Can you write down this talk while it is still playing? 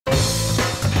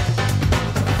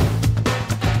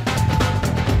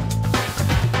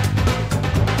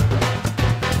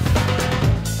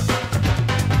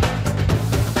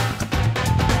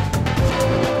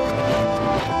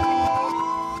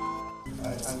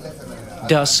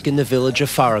Dusk in the village of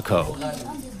Farako.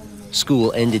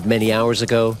 School ended many hours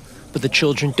ago, but the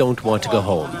children don't want to go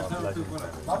home.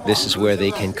 This is where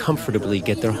they can comfortably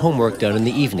get their homework done in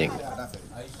the evening.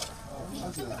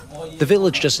 The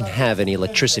village doesn't have any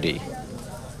electricity,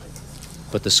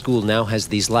 but the school now has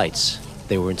these lights.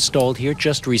 They were installed here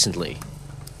just recently.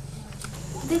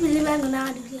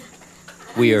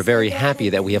 We are very happy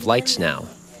that we have lights now.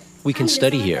 We can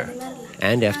study here,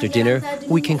 and after dinner,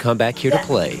 we can come back here to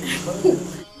play.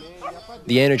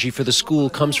 The energy for the school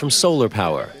comes from solar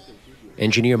power.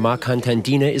 Engineer Makan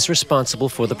Tandina is responsible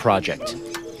for the project.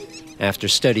 After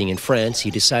studying in France,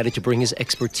 he decided to bring his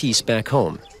expertise back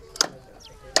home.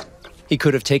 He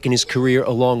could have taken his career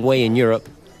a long way in Europe,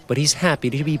 but he's happy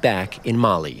to be back in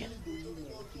Mali.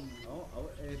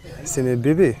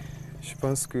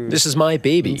 This is my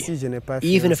baby.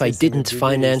 Even if I didn't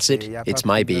finance it, it's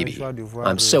my baby.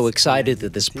 I'm so excited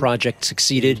that this project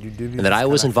succeeded and that I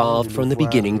was involved from the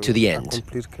beginning to the end.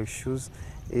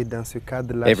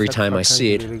 Every time I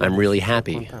see it, I'm really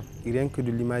happy.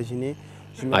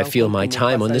 I feel my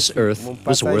time on this earth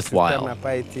was worthwhile.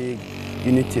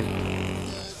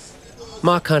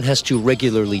 Makan has to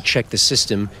regularly check the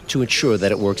system to ensure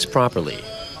that it works properly.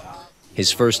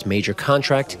 His first major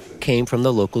contract came from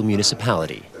the local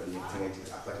municipality.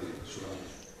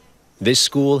 This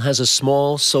school has a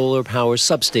small solar power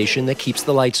substation that keeps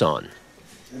the lights on.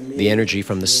 The energy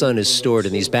from the sun is stored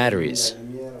in these batteries.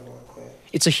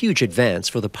 It's a huge advance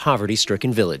for the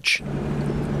poverty-stricken village.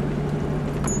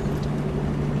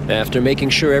 After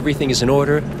making sure everything is in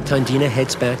order, Tandina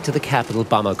heads back to the capital,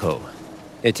 Bamako.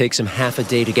 It takes him half a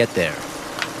day to get there.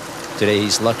 Today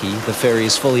he's lucky the ferry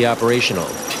is fully operational.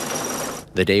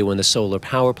 The day when the solar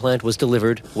power plant was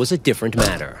delivered was a different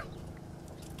matter.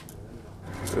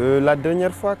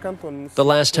 The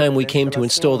last time we came to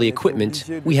install the equipment,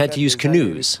 we had to use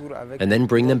canoes and then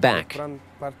bring them back.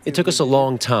 It took us a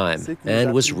long time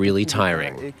and was really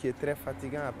tiring.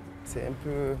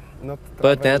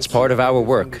 But that's part of our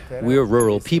work. We're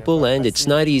rural people and it's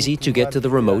not easy to get to the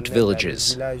remote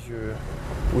villages.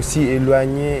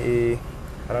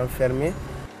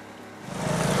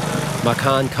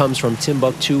 Makan comes from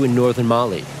Timbuktu in northern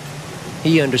Mali.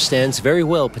 He understands very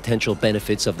well potential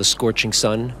benefits of the scorching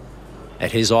sun.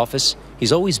 At his office,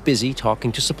 he's always busy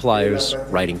talking to suppliers,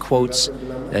 writing quotes,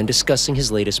 and discussing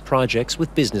his latest projects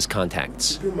with business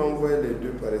contacts.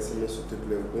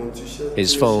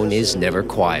 His phone is never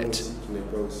quiet.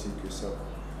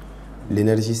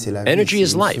 Energy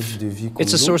is life.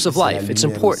 It's a source of life. It's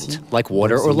important, like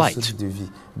water or light.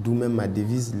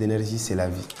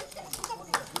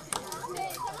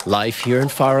 Life here in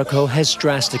Farako has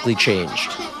drastically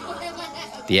changed.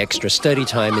 The extra study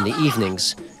time in the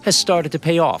evenings has started to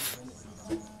pay off.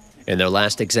 In their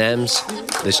last exams,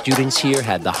 the students here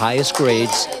had the highest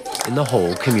grades in the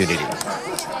whole community.